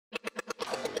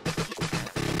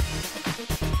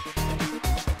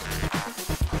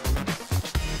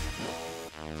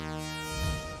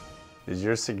Is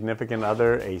your significant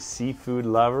other a seafood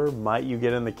lover? Might you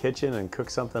get in the kitchen and cook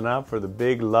something up for the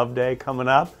big love day coming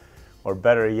up? Or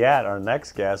better yet, our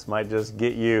next guest might just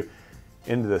get you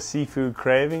into the seafood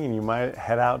craving and you might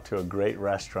head out to a great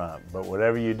restaurant. But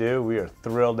whatever you do, we are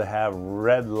thrilled to have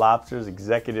Red Lobster's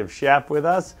executive chef with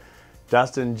us.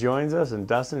 Dustin joins us, and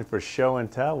Dustin, for show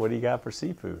and tell, what do you got for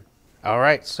seafood? All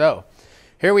right, so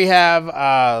here we have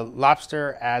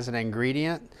lobster as an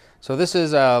ingredient. So this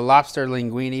is a lobster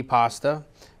linguine pasta.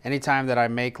 Anytime that I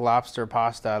make lobster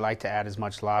pasta, I like to add as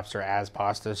much lobster as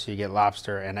pasta, so you get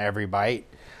lobster in every bite.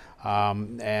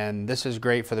 And this is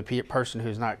great for the person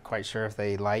who's not quite sure if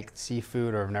they like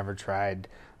seafood or have never tried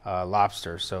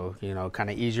lobster. So, you know, kind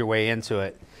of ease your way into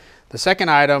it. The second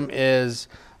item is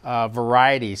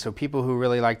variety. So people who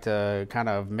really like to kind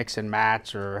of mix and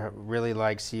match or really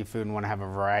like seafood and want to have a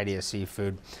variety of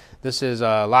seafood. This is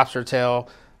a lobster tail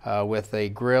with a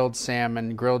grilled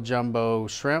salmon, grilled jumbo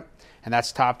shrimp, and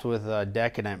that's topped with a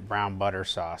decadent brown butter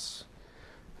sauce.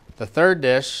 The third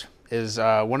dish is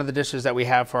one of the dishes that we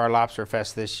have for our Lobster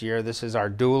Fest this year. This is our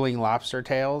dueling lobster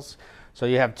tails. So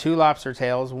you have two lobster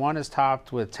tails. One is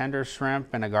topped with tender shrimp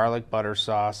and a garlic butter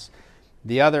sauce.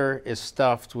 The other is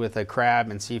stuffed with a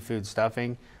crab and seafood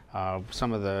stuffing.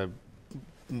 Some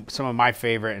of my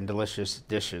favorite and delicious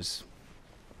dishes.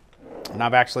 And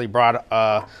I've actually brought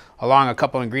along a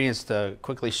couple ingredients to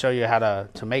quickly show you how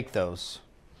to make those.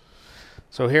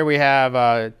 So here we have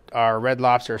our Red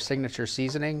Lobster signature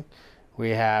seasoning.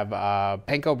 We have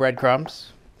panko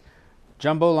breadcrumbs,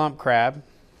 jumbo lump crab,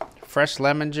 fresh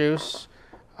lemon juice,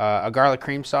 a garlic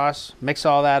cream sauce. Mix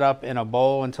all that up in a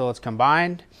bowl until it's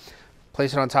combined.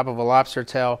 Place it on top of a lobster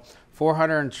tail,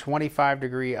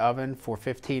 425-degree oven for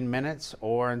 15 minutes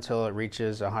or until it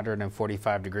reaches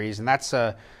 145 degrees. And that's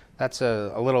a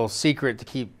little secret to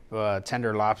keep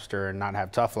tender lobster and not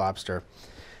have tough lobster.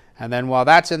 And then while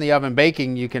that's in the oven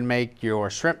baking, you can make your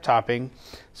shrimp topping.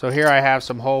 So here I have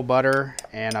some whole butter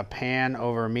and a pan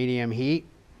over medium heat.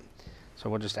 So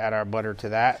we'll just add our butter to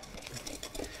that.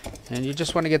 And you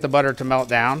just want to get the butter to melt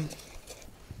down.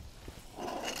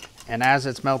 And as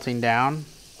it's melting down,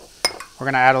 we're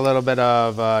going to add a little bit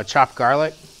of chopped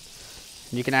garlic.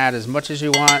 You can add as much as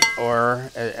you want or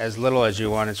as little as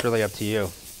you want. It's really up to you.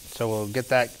 So we'll get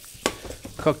that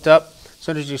cooked up. As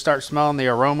soon as you start smelling the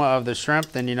aroma of the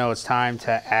shrimp, then you know it's time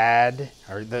to add,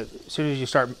 as soon as you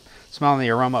start smelling the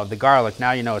aroma of the garlic,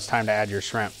 now you know it's time to add your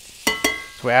shrimp.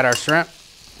 So we add our shrimp,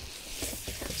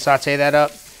 saute that up.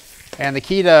 And the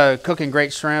key to cooking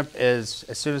great shrimp is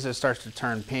as soon as it starts to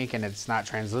turn pink and it's not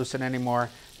translucent anymore,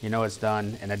 you know it's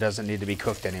done and it doesn't need to be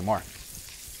cooked anymore.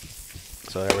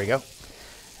 So there we go.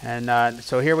 And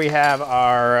so here we have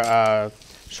our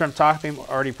shrimp topping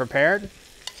already prepared.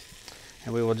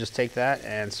 And we will just take that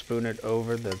and spoon it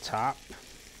over the top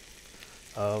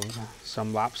of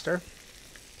some lobster.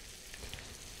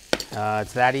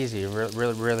 It's that easy,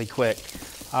 really quick.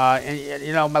 And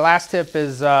you know, my last tip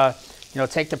is, you know,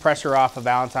 take the pressure off of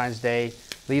Valentine's Day.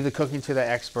 Leave the cooking to the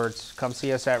experts. Come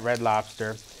see us at Red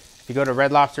Lobster. If you go to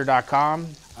redlobster.com,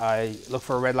 look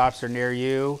for a Red Lobster near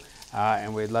you,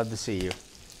 and we'd love to see you.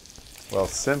 Well,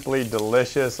 simply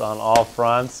delicious on all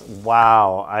fronts.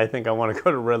 Wow, I think I want to go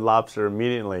to Red Lobster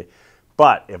immediately.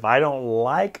 But if I don't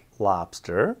like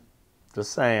lobster,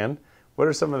 just saying, what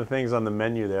are some of the things on the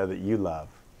menu there that you love?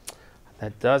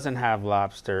 That doesn't have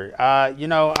lobster. You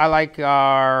know, I like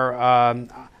our,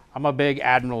 I'm a big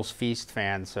Admiral's Feast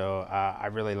fan, so I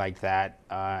really like that.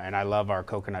 And I love our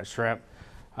coconut shrimp.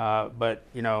 But,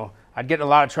 you know, I'd get in a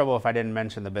lot of trouble if I didn't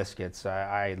mention the biscuits.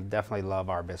 I definitely love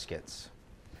our biscuits.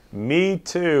 Me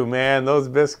too, man. Those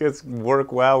biscuits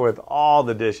work well with all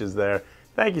the dishes there.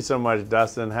 Thank you so much,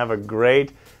 Dustin. Have a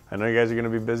great, I know you guys are going to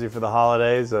be busy for the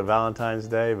holidays, Valentine's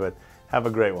Day, but have a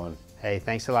great one. Hey,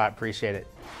 thanks a lot. Appreciate it.